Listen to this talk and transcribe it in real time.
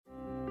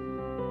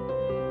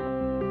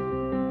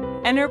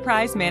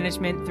Enterprise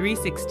Management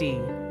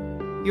 360,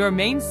 your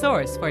main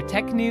source for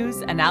tech news,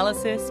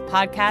 analysis,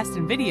 podcasts,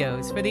 and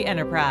videos for the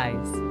enterprise.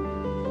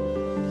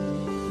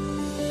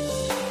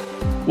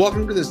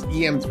 Welcome to this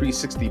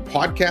EM360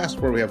 podcast,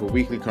 where we have a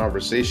weekly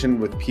conversation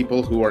with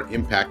people who are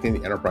impacting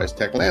the enterprise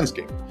tech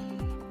landscape.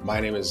 My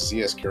name is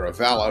Z.S.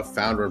 Caravala,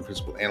 founder and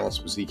principal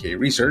analyst with ZK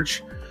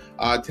Research.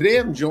 Today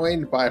I'm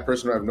joined by a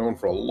person who I've known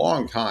for a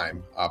long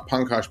time,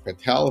 Pankaj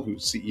Patel,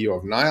 who's CEO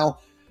of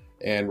Nile,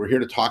 and we're here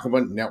to talk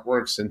about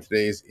networks and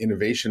today's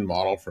innovation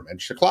model from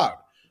edge to cloud.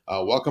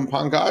 Welcome,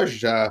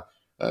 Pankaj.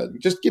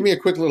 Just give me a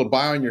quick little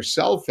bio on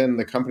yourself and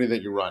the company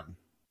that you run.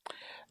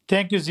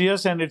 Thank you,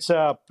 Zias, and it's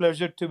a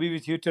pleasure to be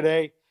with you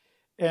today.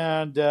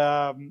 And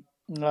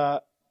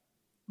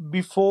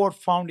before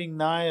founding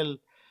Nile,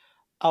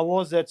 I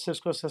was at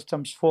Cisco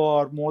Systems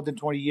for more than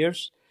 20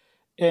 years.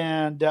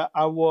 And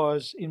I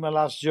was, in my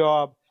last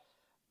job,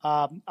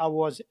 I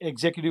was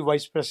Executive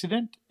Vice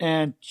President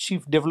and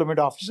Chief Development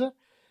Officer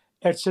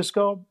at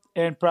Cisco.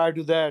 And prior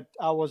to that,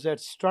 I was at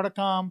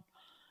Stratacom.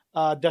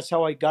 That's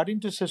how I got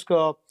into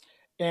Cisco.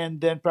 And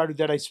then prior to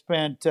that, I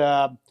spent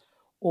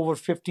over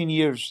 15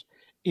 years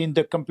in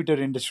the computer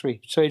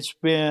industry. So it's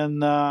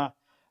been a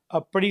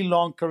pretty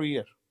long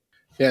career.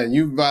 Yeah,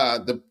 you've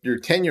your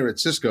tenure at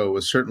Cisco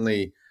was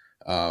certainly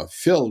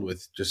filled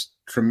with just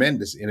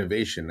tremendous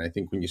innovation. I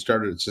think when you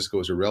started at Cisco, it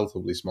was a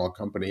relatively small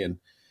company, and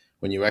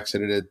when you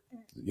exited it,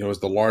 it was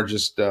the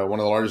largest, one of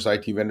the largest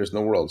IT vendors in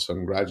the world. So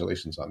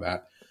congratulations on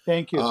that.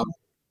 Thank you.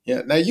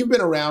 Yeah. Now you've been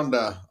around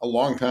a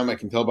long time. I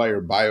can tell by your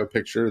bio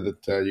picture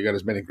that you got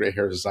as many gray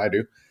hairs as I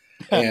do,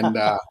 and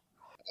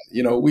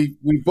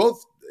we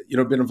both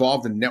been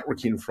involved in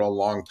networking for a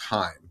long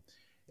time.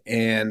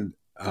 And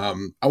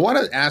I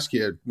want to ask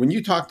you, when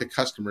you talk to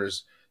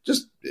customers,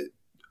 just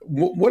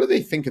what do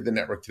they think of the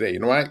network today?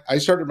 I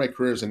started my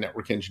career as a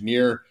network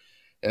engineer,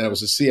 and I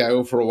was a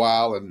CIO for a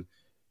while. And,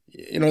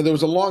 there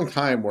was a long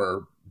time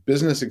where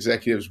business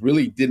executives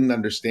really didn't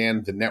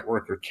understand the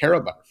network or care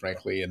about it,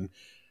 frankly. And,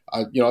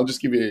 I'll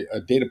just give you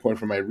a data point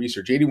from my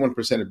research.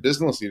 81% of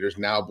business leaders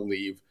now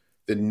believe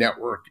the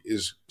network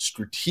is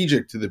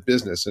strategic to the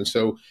business. And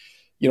so,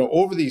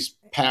 over these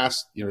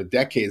past,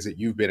 decades that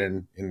you've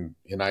been in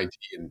IT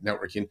and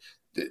networking,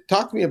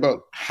 talk to me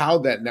about how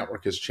that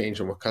network has changed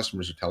and what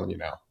customers are telling you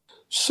now.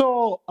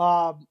 So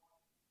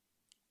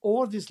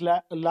over these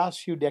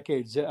last few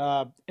decades,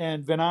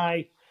 and when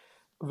I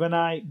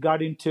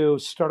got into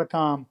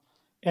Stratacom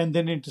and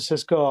then into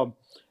Cisco,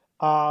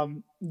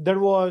 there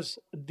was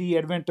the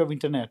advent of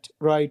internet,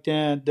 right?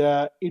 And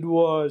it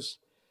was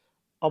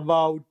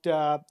about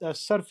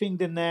surfing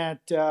the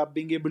net,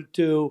 being able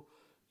to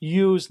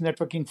use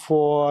networking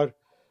for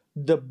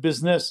the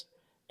business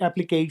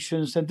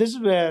applications. And this is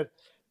where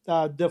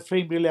the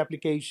frame relay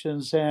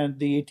applications and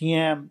the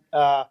ATM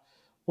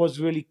was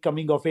really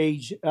coming of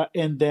age.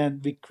 And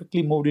then we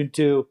quickly moved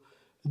into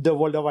the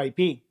world of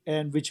IP,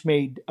 and which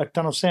made a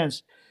ton of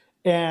sense.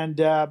 And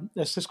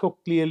Cisco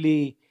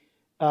clearly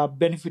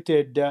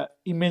benefited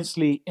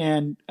immensely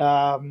and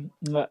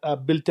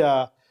built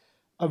a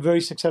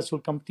very successful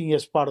company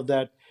as part of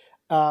that.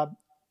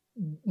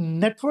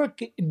 Network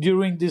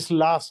during this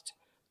last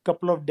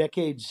couple of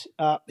decades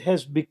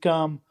has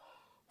become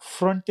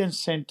front and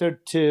center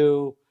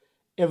to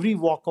every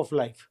walk of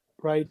life,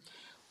 right?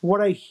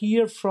 What I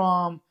hear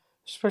from,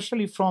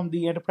 especially from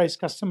the enterprise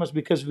customers,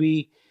 because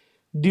we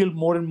deal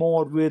more and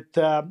more with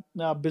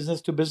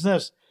business to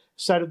business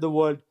side of the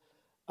world,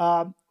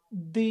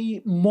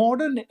 the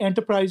modern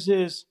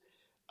enterprises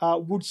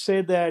would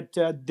say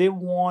that they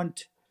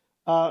want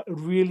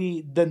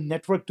really the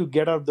network to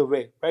get out of the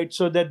way, right?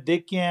 So that they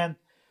can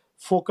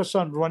focus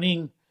on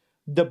running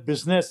the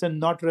business and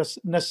not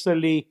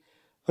necessarily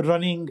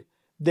running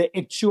the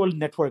actual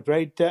network,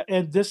 right?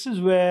 And this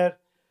is where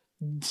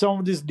some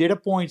of these data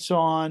points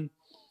on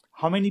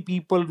how many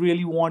people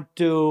really want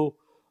to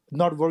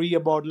not worry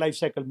about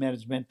lifecycle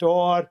management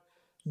or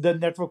the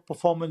network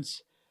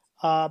performance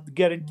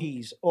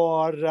guarantees,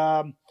 or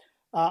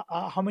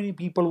how many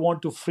people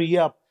want to free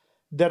up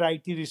their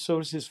IT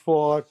resources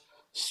for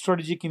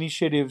strategic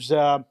initiatives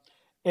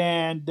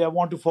and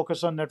want to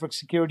focus on network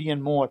security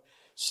and more.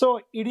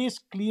 So it is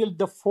clear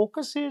the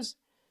focus is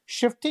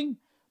shifting,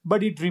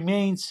 but it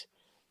remains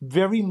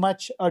very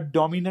much a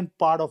dominant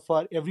part of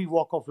every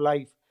walk of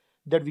life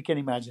that we can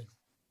imagine.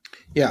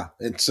 Yeah,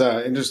 it's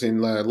interesting.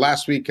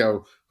 Last week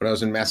when I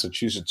was in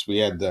Massachusetts, we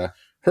had the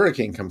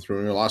hurricane come through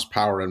and we lost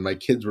power, and my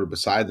kids were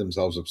beside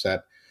themselves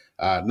upset,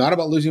 not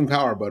about losing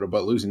power, but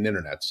about losing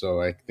internet.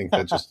 So I think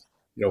that's just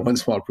one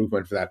small proof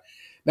point for that.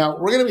 Now,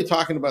 we're going to be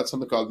talking about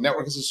something called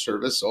Network as a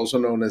Service, also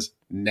known as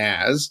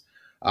NaaS.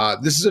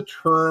 This is a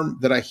term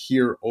that I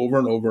hear over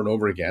and over and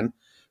over again.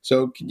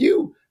 So can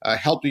you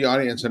help the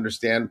audience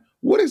understand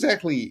what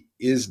exactly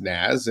is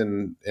NaaS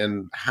and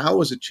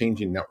how is it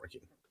changing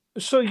networking?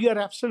 So you're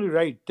absolutely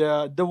right.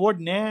 The word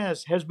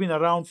NaaS has been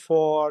around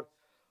for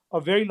a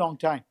very long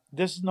time.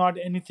 This is not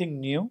anything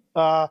new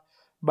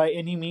by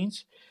any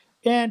means.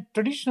 And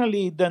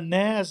traditionally, the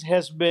NaaS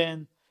has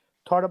been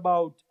thought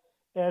about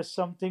as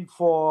something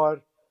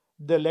for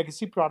the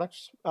legacy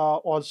products,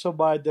 also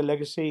by the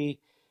legacy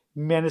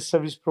managed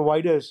service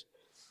providers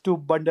to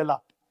bundle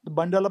up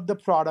the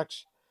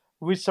products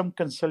with some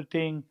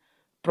consulting,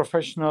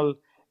 professional,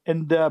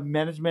 and the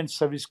management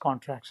service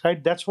contracts.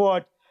 Right, that's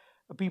what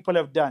people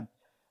have done.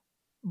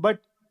 But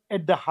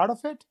at the heart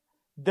of it,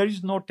 there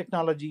is no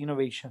technology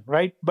innovation,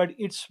 right? But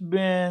it's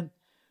been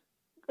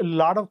a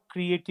lot of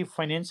creative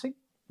financing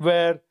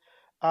where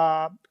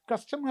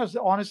customers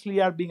honestly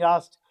are being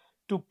asked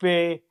to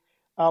pay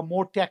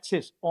more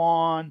taxes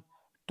on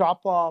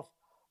top of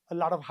a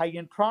lot of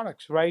high-end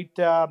products, right?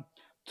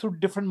 Through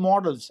different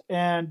models,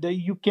 and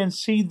you can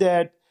see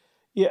that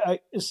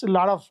it's a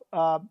lot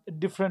of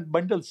different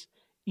bundles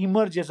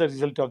emerge as a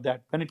result of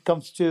that when it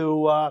comes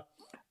to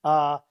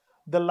uh,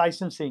 the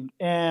licensing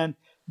and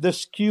the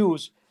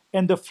SKUs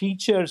and the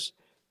features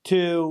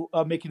to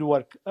make it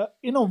work.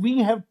 We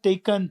have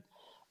taken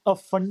a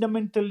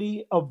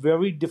fundamentally a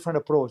very different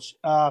approach.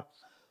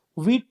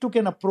 We took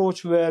an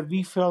approach where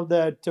we felt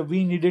that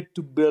we needed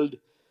to build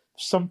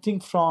something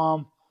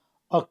from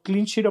a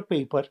clean sheet of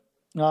paper,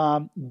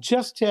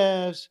 just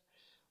as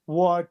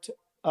what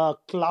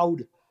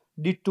cloud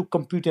did to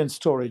compute and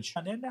storage.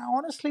 And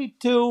honestly,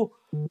 to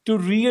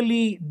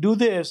really do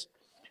this,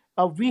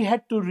 we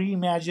had to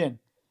reimagine.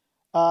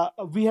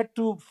 We had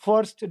to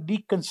first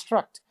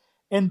deconstruct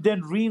and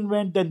then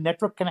reinvent the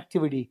network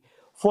connectivity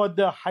for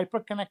the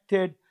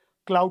hyper-connected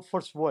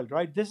cloud-first world.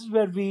 Right. This is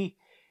where we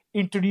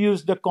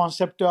introduced the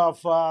concept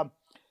of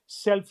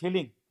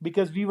self-healing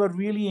because we were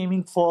really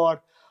aiming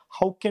for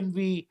how can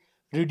we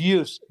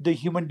reduce the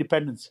human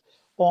dependence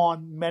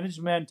on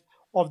management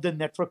of the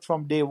network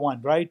from day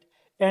one, right?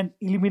 And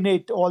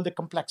eliminate all the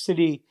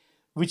complexity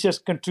which has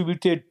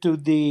contributed to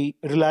the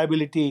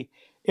reliability.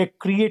 It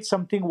creates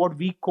something what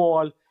we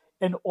call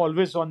an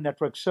always on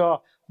network.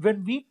 So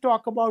when we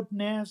talk about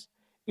NAS,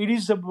 it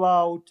is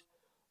about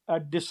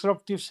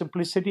disruptive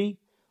simplicity,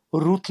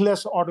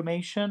 ruthless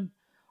automation,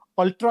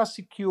 ultra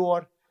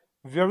secure,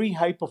 very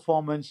high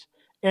performance,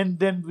 and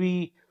then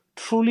we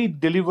truly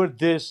deliver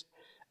this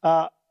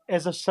uh,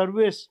 as a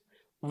service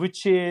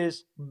which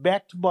is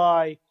backed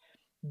by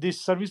the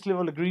service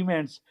level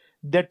agreements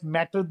that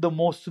matter the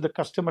most to the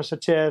customer,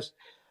 such as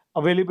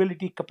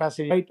availability,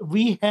 capacity. Right?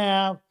 We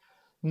have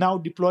now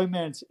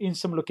deployments in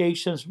some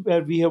locations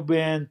where we have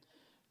been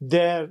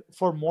there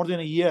for more than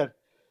a year.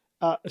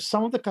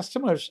 Some of the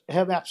customers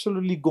have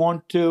absolutely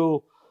gone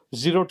to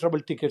zero trouble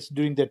tickets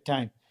during that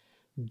time.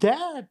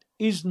 That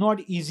is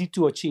not easy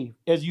to achieve,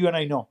 as you and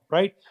I know,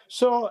 right?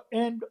 So,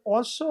 and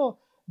also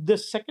the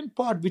second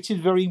part, which is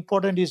very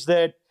important, is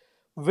that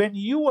when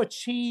you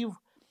achieve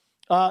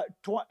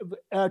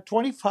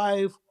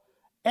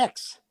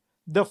 25x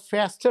the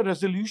faster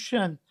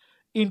resolution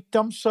in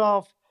terms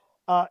of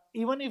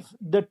even if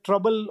the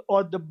trouble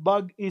or the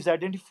bug is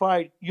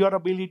identified, your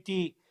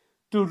ability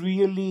to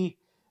really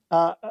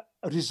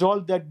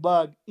resolve that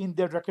bug in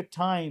the record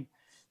time,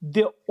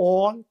 they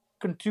all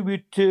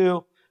contribute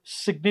to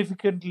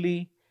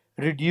significantly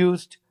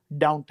reduced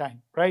downtime,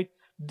 right?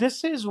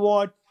 This is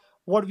what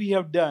we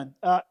have done.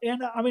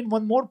 And I mean,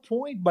 one more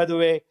point, by the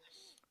way,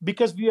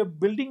 because we are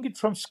building it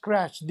from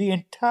scratch. The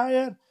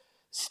entire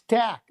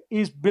stack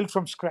is built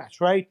from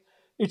scratch, right?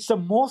 It's the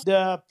most.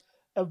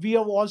 We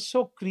have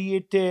also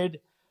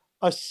created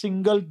a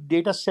single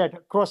data set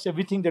across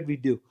everything that we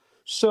do.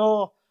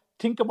 So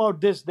think about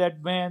this: that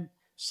when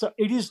so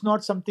it is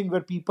not something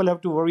where people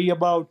have to worry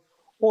about.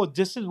 Oh,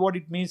 this is what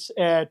it means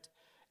at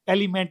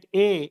element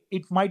A.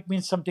 It might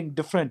mean something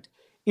different.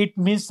 It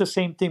means the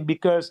same thing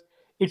because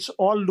it's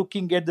all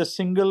looking at the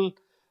single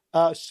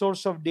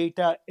source of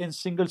data and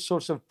single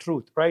source of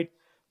truth, right?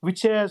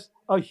 Which has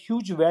a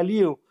huge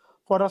value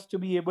for us to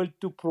be able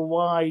to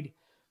provide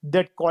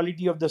that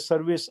quality of the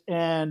service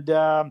and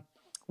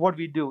what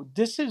we do.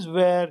 This is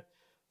where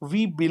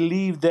we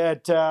believe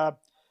that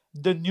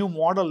the new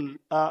model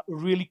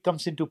really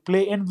comes into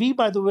play. And we,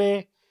 by the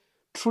way,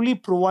 truly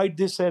provide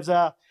this as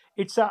a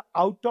it's a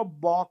out of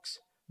box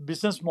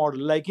business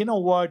model, like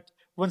what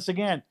once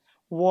again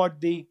what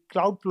the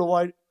cloud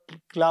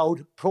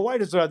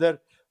providers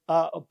rather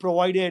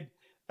provided.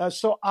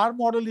 So our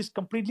model is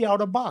completely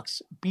out of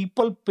box.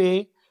 People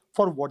pay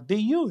for what they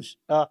use.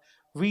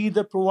 We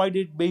either provide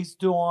it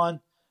based on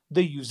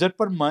the user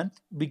per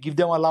month. We give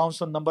them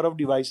allowance on number of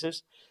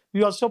devices.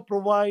 We also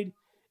provide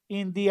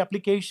in the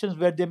applications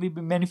where they may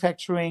be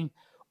manufacturing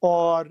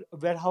or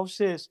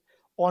warehouses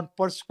on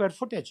per square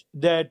footage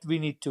that we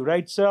need to,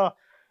 right? So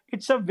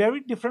it's a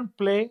very different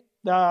play.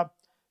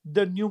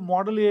 The new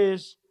model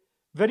is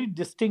very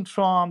distinct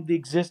from the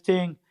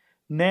existing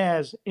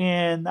NAS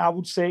in, I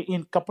would say,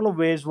 in a couple of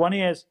ways. One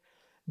is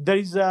there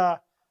is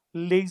a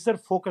laser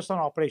focus on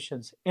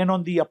operations and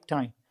on the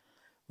uptime.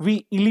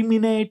 We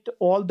eliminate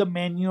all the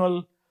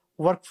manual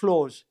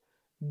workflows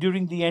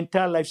during the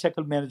entire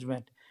lifecycle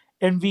management,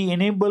 and we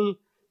enable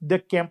the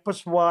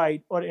campus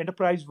wide or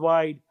enterprise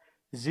wide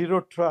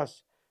zero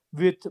trust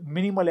with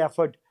minimal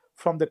effort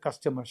from the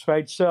customers,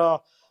 right?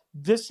 So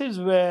this is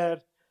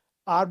where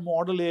our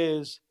model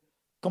is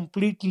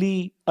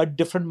completely a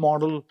different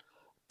model,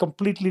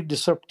 completely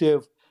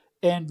disruptive,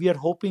 and we are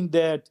hoping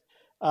that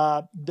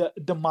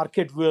the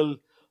market will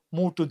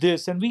move to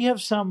this. And we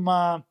have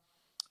some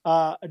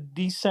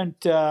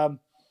decent uh,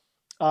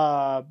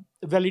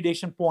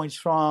 validation points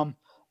from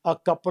a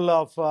couple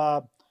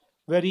of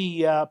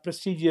very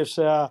prestigious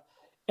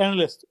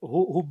analysts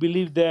who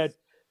believe that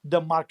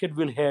the market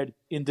will head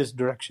in this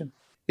direction.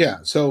 Yeah.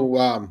 So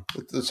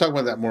let's talk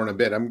about that more in a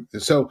bit.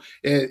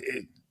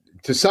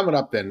 To sum it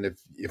up, then,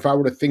 if I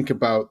were to think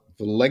about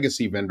the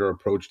legacy vendor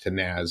approach to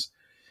NAS,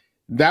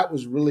 that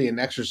was really an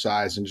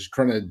exercise in just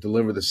trying to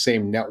deliver the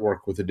same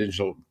network with a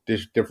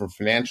different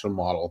financial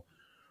model,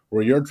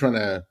 where you're trying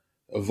to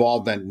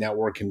evolve that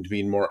network into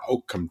being more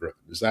outcome driven.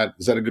 Is that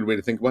a good way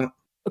to think about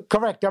it?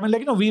 Correct. I mean,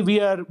 like, we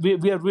are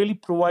really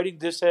providing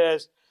this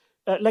as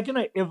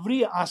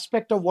every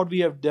aspect of what we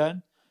have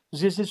done.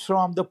 This is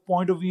from the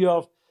point of view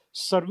of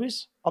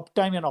service,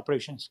 uptime, and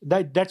operations.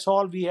 That's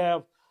all we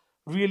have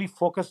really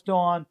focused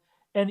on,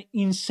 an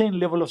insane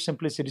level of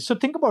simplicity. So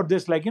think about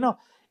this,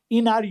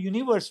 in our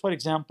universe, for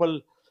example,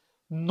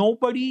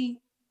 nobody,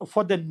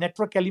 for the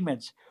network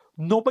elements,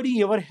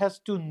 nobody ever has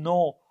to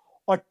know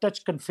or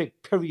touch config,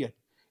 period.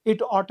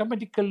 It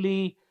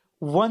automatically,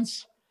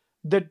 once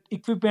the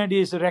equipment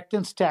is racked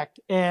and stacked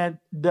and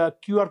the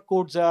QR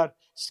codes are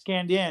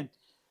scanned in,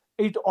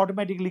 it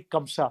automatically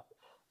comes up.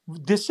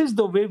 This is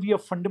the way we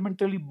have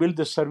fundamentally built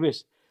the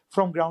service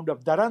from ground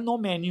up. There are no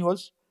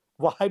manuals.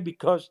 Why?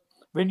 Because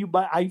when you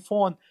buy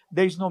iPhone,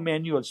 there is no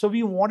manual. So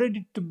we wanted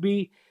it to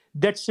be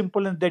that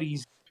simple and that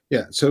easy.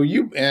 Yeah. So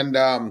you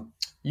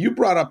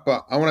brought up.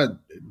 I want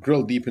to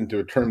drill deep into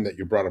a term that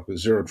you brought up with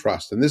zero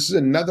trust, and this is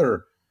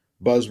another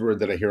buzzword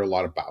that I hear a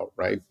lot about.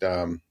 Right?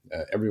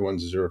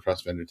 Everyone's a zero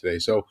trust vendor today.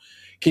 So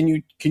can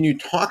you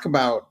talk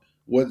about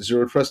what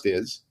zero trust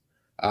is,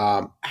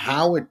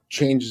 how it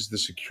changes the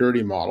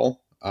security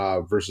model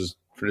versus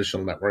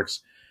traditional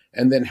networks,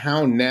 and then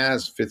how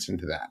NAS fits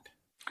into that?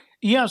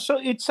 Yeah, so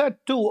it's a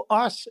to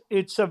us,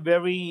 it's a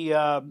very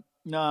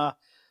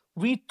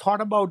we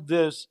thought about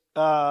this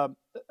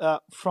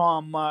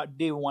from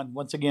day one.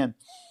 Once again,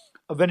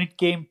 when it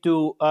came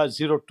to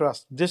zero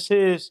trust, this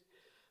is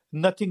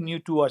nothing new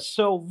to us.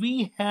 So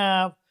we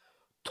have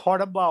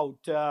thought about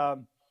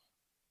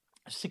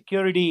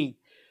security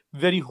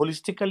very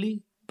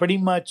holistically, pretty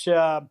much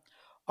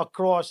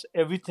across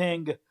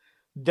everything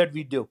that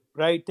we do,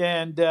 right?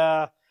 And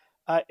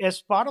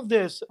as part of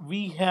this,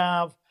 we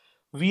have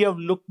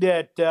looked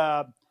at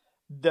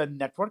the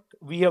network.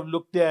 We have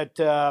looked at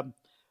the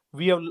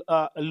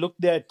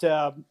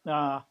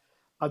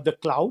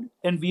cloud,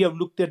 and we have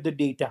looked at the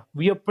data.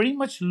 We have pretty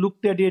much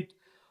looked at it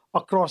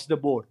across the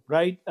board,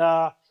 right?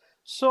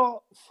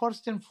 So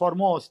first and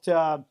foremost,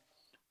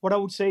 what I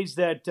would say is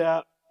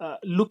that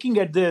looking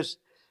at this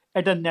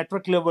at a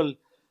network level,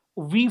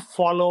 we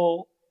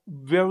follow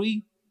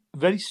very,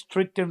 very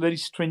strict and very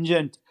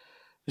stringent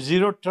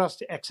zero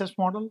trust access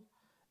model.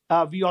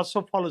 We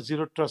also follow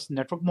zero trust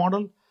network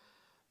model.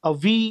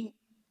 We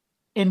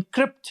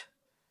encrypt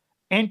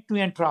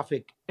end-to-end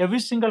traffic. Every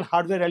single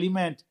hardware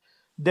element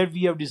that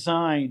we have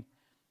designed,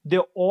 they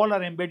all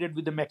are embedded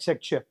with the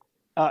MaxX chip.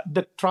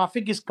 The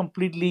traffic is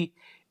completely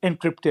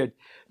encrypted.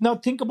 Now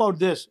think about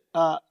this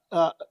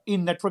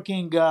in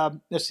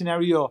networking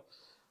scenario.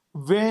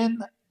 When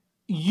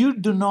you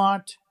do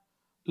not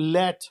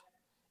let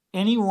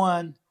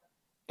anyone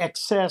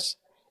access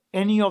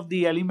any of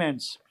the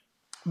elements,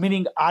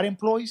 meaning our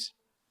employees,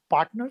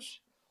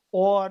 partners,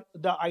 or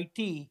the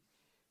IT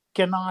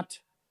cannot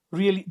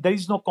really, there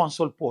is no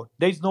console port.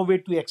 There is no way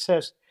to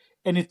access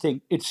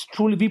anything. It's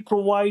truly, we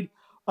provide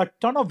a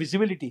ton of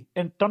visibility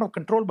and ton of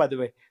control, by the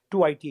way,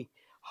 to IT.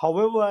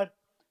 However,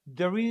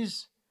 there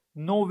is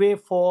no way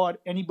for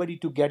anybody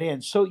to get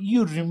in. So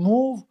you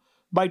remove,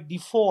 by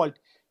default,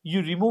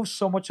 you remove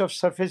so much of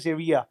surface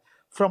area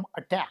from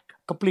attack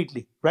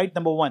completely, right?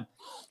 Number one.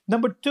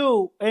 Number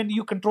two, and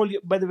you control,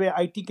 by the way,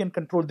 IT can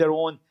control their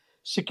own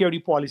security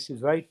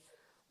policies, right?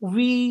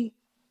 We,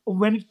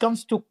 when it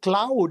comes to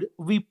cloud,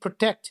 we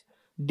protect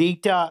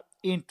data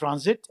in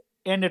transit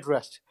and at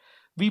rest.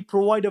 We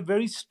provide a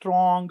very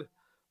strong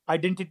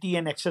identity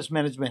and access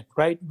management,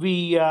 right?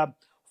 We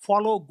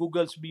follow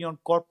Google's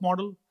Beyond Corp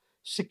model,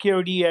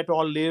 security at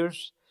all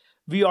layers.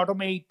 We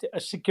automate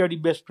security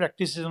best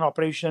practices and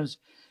operations.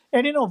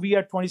 And we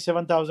are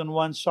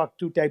 27001 SOC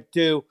 2 Type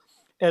 2,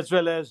 as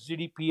well as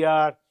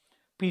GDPR,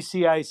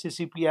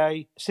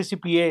 PCI,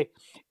 CCPA,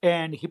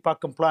 and HIPAA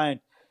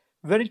compliant.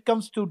 When it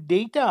comes to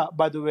data,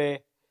 by the way,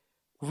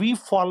 we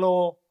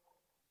follow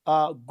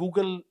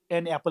Google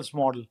and Apple's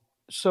model.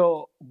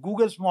 So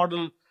Google's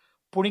model,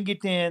 putting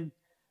it in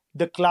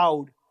the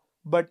cloud,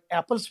 but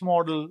Apple's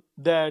model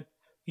that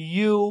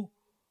you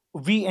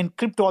we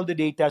encrypt all the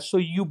data, so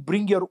you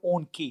bring your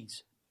own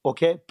keys.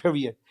 Okay,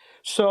 period.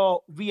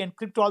 So we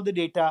encrypt all the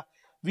data.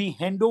 We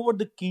hand over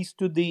the keys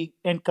to the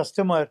end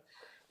customer,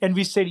 and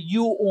we say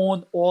you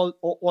own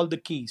all the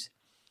keys.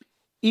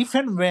 If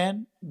and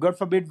when, God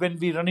forbid, when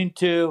we run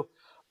into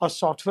a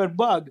software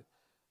bug,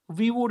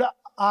 we would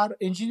our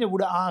engineer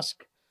would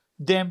ask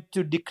them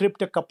to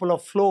decrypt a couple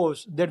of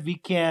flows that we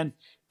can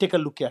take a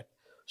look at.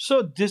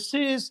 So this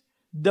is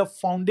the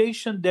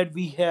foundation that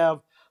we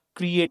have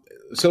created.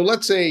 So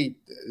let's say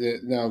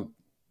now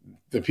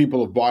the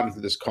people have bought into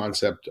this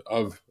concept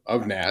of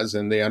NAS,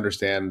 and they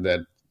understand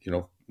that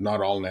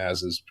not all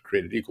NAS is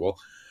created equal.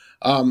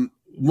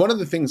 One of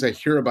the things I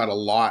hear about a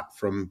lot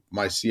from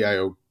my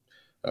CIO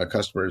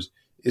customers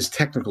is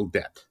technical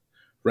debt,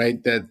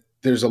 right? That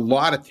there's a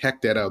lot of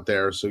tech debt out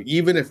there. So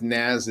even if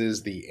NAS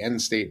is the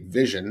end state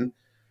vision,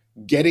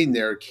 getting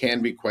there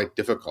can be quite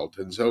difficult.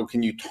 And so,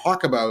 can you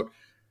talk about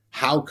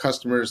how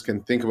customers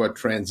can think about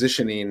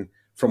transitioning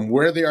from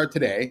where they are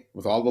today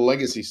with all the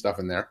legacy stuff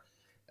in there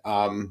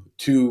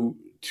to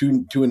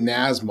a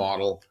NAS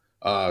model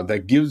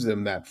that gives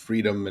them that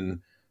freedom and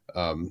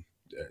um,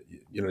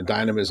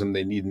 dynamism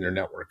they need in their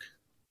network?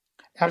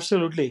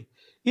 Absolutely.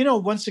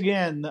 Once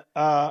again,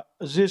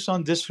 this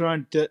on this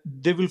front,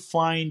 they will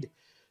find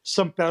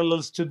some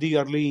parallels to the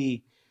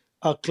early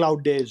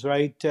cloud days,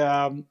 right?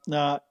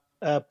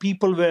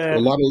 People A were,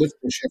 lot of lift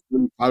and shift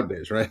in cloud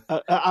days, right?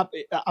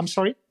 I'm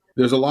sorry.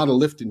 There's a lot of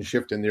lift and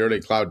shift in the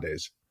early cloud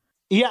days.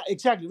 Yeah,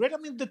 exactly. Right. I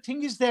mean, the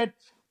thing is that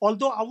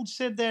although I would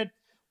say that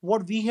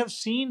what we have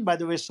seen, by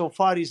the way, so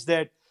far is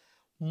that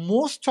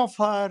most of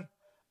our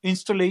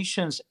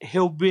installations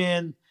have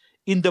been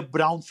in the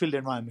brownfield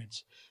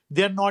environments.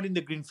 They're not in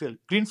the greenfield.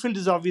 Greenfield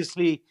is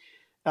obviously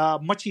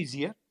much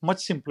easier,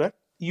 much simpler.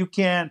 You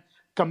can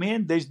come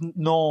in. There's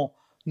no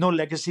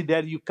legacy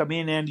there. You come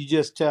in and you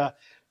just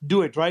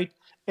do it, right,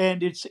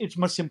 and it's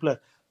much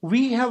simpler.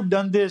 We have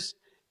done this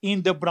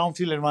in the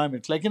brownfield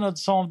environment, like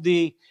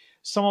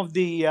some of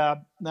the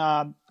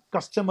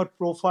customer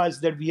profiles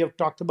that we have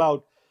talked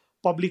about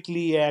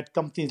publicly at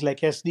companies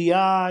like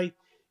SDI,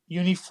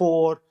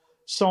 Unifor,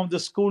 some of the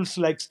schools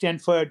like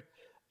Stanford,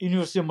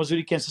 University of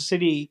Missouri, Kansas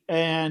City,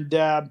 and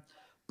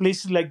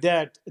places like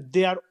that.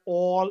 They're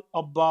all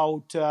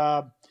about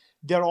the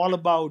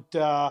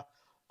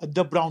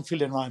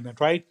brownfield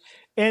environment, right?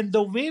 And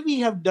the way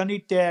we have done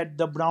it at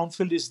the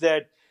brownfield is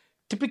that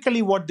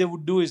typically what they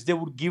would do is they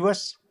would give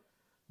us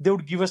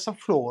a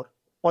floor,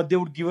 or they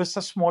would give us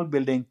a small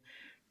building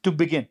to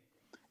begin,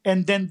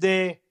 and then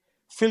they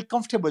feel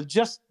comfortable,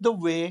 just the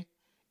way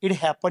it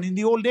happened in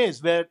the old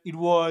days, where it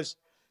was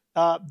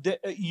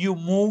you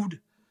moved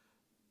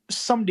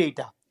some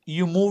data.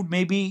 You moved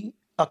maybe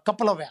a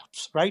couple of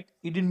apps, right?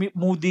 You didn't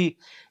move the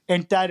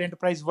entire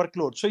enterprise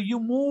workload. So you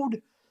moved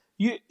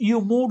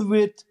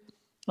with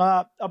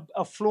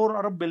a floor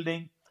or a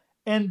building,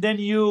 and then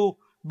you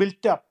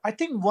built up. I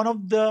think one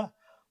of the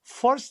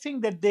first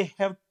thing that they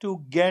have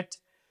to get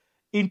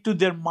into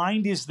their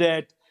mind is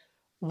that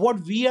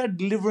what we are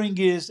delivering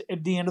is,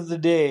 at the end of the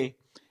day,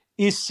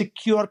 is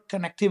secure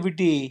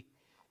connectivity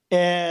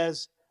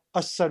as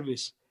a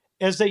service,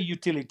 as a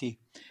utility.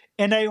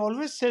 And I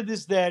always say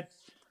this, that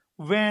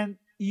when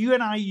you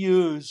and I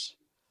use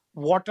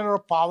water or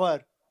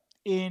power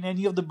in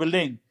any of the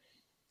building,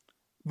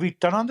 we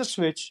turn on the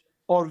switch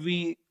or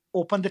we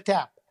open the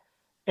tap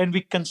and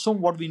we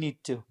consume what we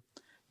need to.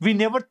 We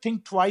never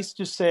think twice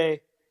to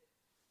say,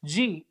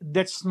 gee,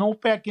 that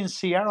snowpack in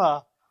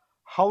Sierra,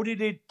 how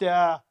did it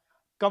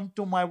come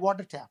to my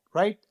water tap,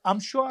 right? I'm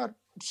sure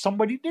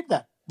somebody did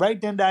that,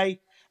 right? And I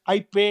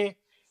pay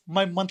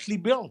my monthly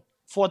bill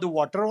for the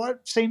water, or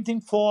same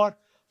thing for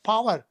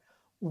power.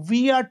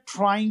 We are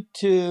trying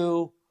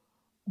to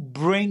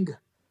bring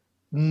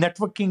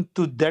networking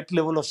to that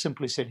level of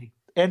simplicity.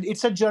 And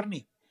it's a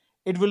journey.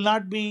 It will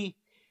not be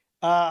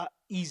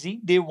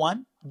easy day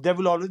one. There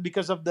will always,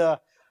 because of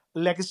the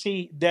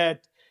legacy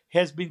that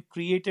has been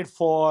created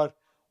for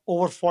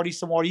over 40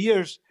 some odd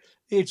years,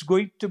 it's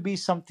going to be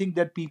something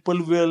that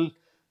people will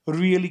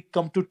really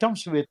come to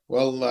terms with.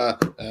 Well,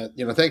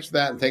 thanks for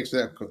that, and thanks for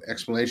that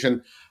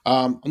explanation.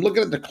 I'm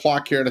looking at the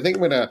clock here, and I think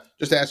I'm going to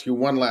just ask you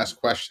one last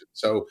question.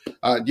 So,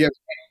 do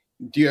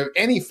you have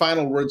any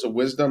final words of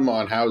wisdom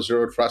on how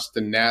zero trust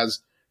and NAS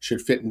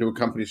should fit into a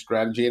company's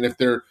strategy? And if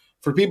they're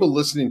for people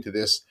listening to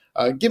this,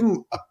 give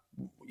them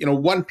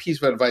one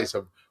piece of advice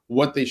of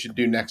what they should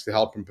do next to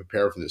help them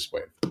prepare for this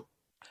wave.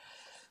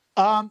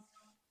 Um,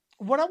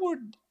 what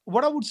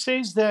I would say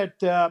is that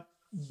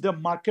the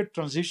market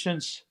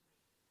transitions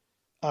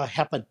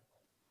happen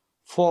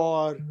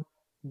for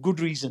good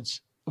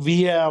reasons.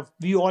 We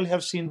all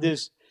have seen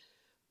this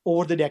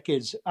over the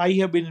decades. I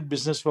have been in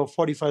business for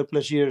 45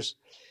 plus years,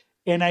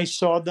 and I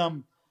saw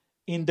them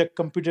in the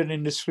computer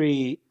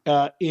industry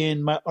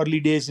in my early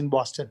days in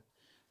Boston,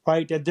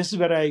 right? And this is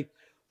where I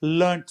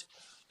learned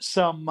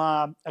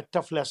some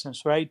tough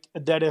lessons, right?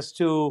 That as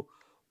to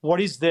what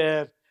is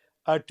there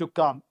to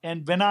come.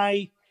 And when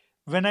I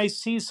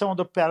see some of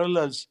the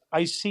parallels,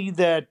 I see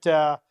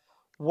that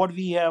what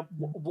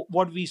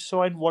we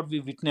saw and what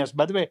we witnessed.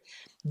 By the way,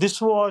 this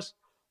was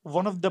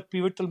one of the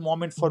pivotal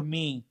moment for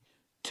me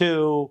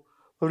to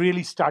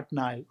really start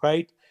Nile,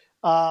 right?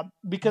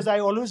 Because I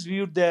always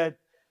viewed that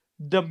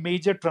the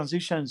major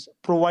transitions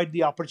provide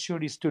the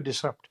opportunities to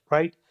disrupt,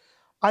 right?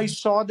 I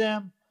saw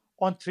them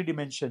on three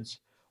dimensions.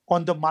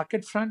 On the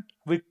market front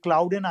with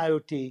cloud and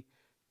IoT,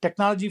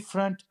 technology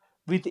front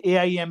with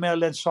AI,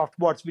 ML, and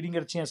softbots. We didn't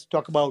get a chance to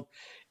talk about.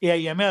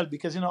 AI/ML,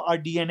 because our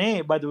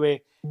DNA, by the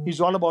way,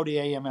 is all about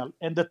AI/ML.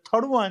 And the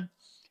third one,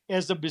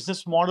 as the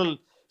business model,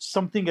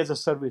 something as a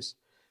service.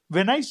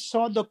 When I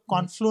saw the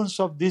confluence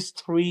of these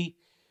three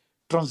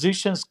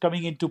transitions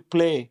coming into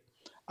play,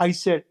 I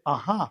said,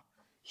 aha,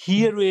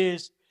 here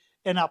is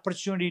an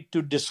opportunity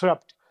to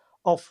disrupt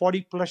a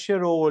 40 plus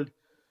year old,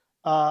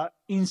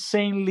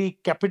 insanely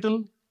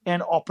capital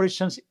and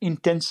operations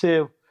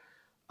intensive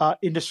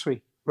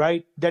industry,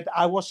 right? That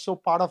I was so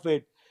part of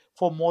it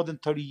for more than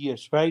 30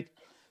 years, right?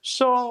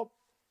 So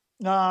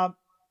uh,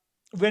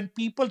 when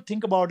people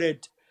think about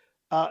it,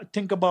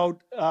 think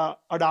about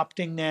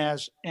adopting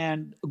NAS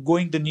and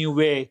going the new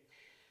way,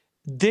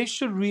 they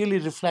should really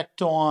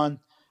reflect on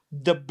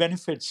the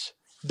benefits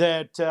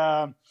that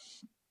the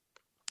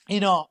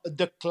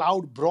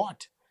cloud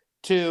brought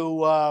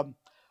to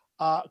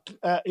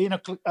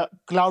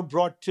cloud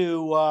brought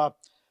to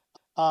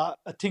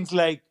things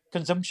like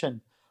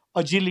consumption,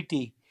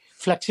 agility,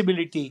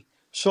 flexibility,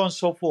 so on and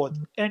so forth.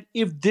 And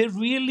if they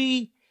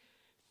really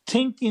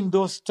think in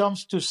those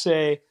terms, to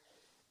say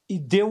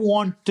they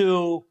want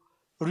to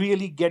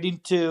really get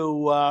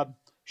into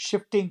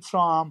shifting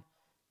from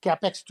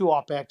capex to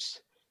opex.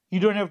 You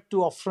don't have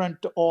to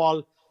upfront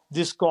all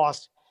this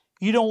cost.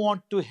 You don't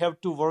want to have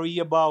to worry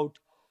about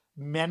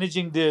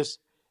managing this.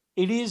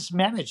 It is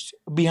managed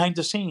behind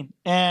the scene,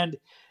 and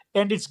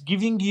it's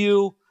giving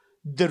you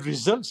the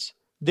results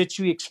that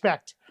you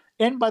expect.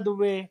 And by the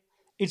way,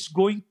 it's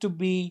going to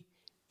be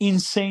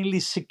insanely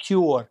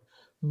secure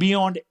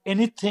beyond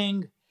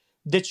anything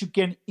that you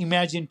can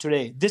imagine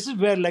today. This is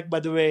where, like,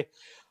 by the way,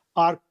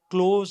 our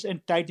close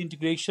and tight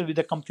integration with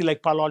a company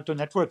like Palo Alto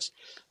Networks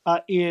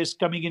is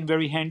coming in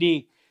very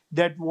handy.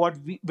 That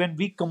when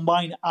we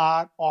combine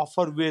our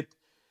offer with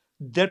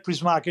their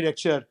Prisma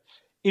architecture,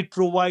 it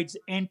provides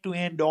end to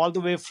end, all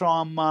the way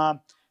from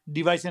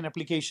device and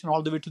application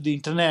all the way to the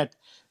internet.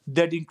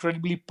 That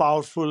incredibly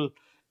powerful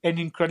and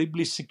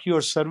incredibly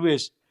secure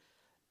service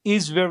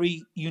is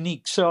very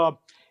unique. So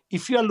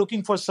if you are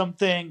looking for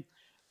something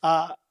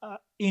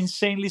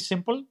insanely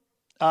simple,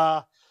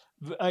 uh,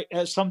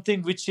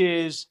 something which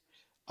is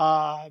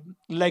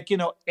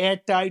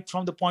airtight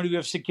from the point of view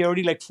of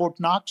security, like Fort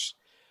Knox.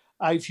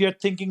 If you're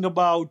thinking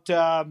about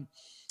the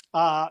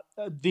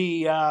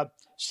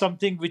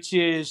something which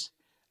is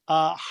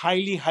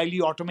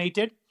highly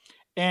automated,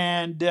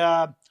 and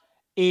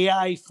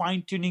AI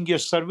fine tuning your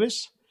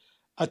service,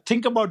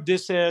 think about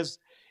this as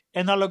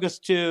analogous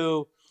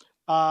to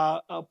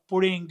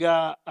putting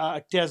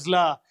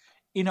Tesla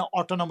in an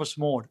autonomous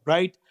mode,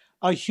 right?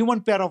 A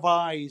human pair of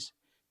eyes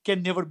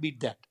can never beat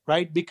that,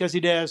 right? Because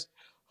it has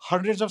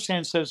hundreds of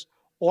sensors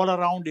all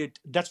around it.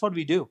 That's what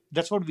we do.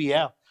 That's what we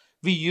have.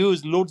 We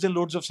use loads and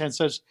loads of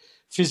sensors,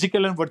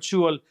 physical and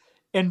virtual,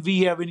 and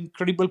we have an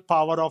incredible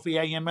power of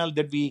AI/ML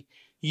that we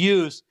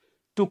use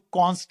to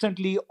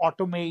constantly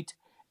automate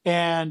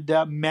and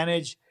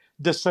manage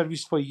the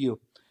service for you.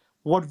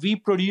 What we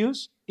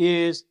produce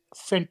is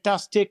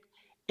fantastic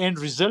end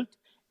result,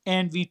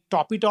 and we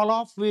top it all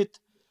off with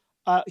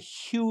a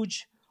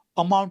huge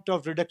amount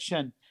of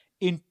reduction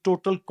in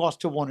total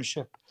cost of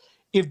ownership.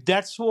 If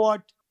that's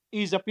what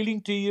is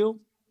appealing to you,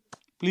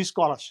 please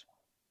call us.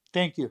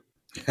 Thank you.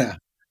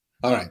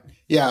 All right.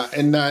 Yeah.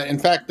 And in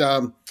fact,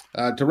 to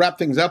wrap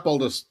things up, I'll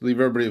just leave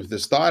everybody with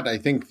this thought. I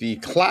think the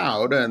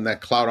cloud and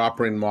that cloud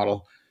operating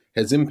model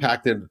has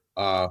impacted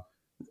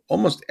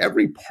almost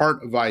every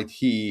part of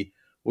IT,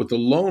 with the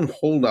lone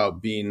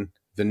holdout being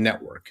the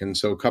network. And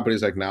so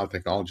companies like Nile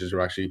Technologies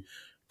are actually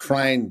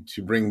trying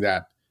to bring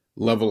that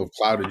level of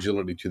cloud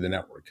agility to the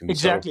network. And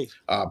exactly.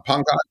 So,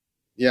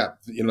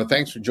 Pankaj,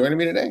 thanks for joining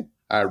me today.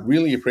 I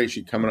really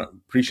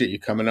appreciate you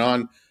coming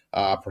on.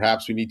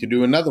 Perhaps we need to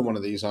do another one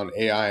of these on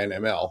AI and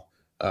ML.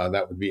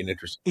 That would be an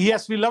interesting.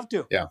 Yes, we love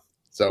to. Yeah.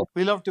 So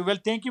we love to. Well,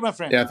 thank you, my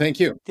friend. Yeah, thank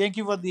you. Thank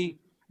you for the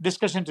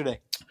discussion today.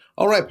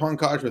 All right,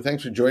 Pankaj, well,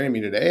 thanks for joining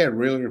me today. I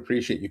really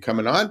appreciate you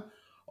coming on.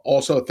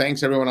 Also,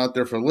 thanks everyone out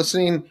there for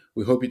listening.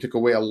 We hope you took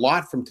away a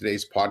lot from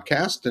today's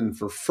podcast. And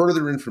for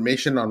further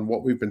information on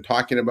what we've been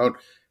talking about,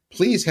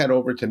 please head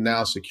over to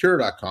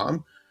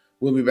nowsecure.com.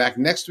 We'll be back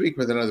next week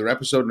with another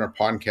episode in our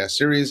podcast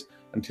series.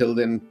 Until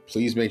then,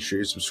 please make sure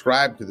you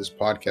subscribe to this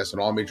podcast on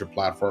all major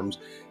platforms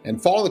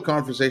and follow the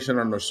conversation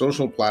on our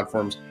social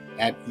platforms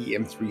at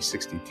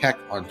EM360Tech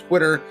on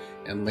Twitter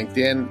and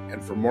LinkedIn.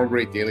 And for more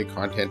great daily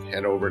content,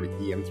 head over to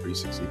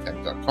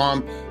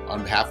EM360Tech.com.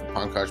 On behalf of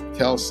Pankaj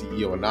Patel,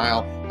 CEO of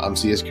Nile, I'm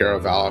CS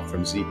Caravala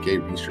from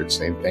ZK Research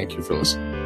saying thank you for listening.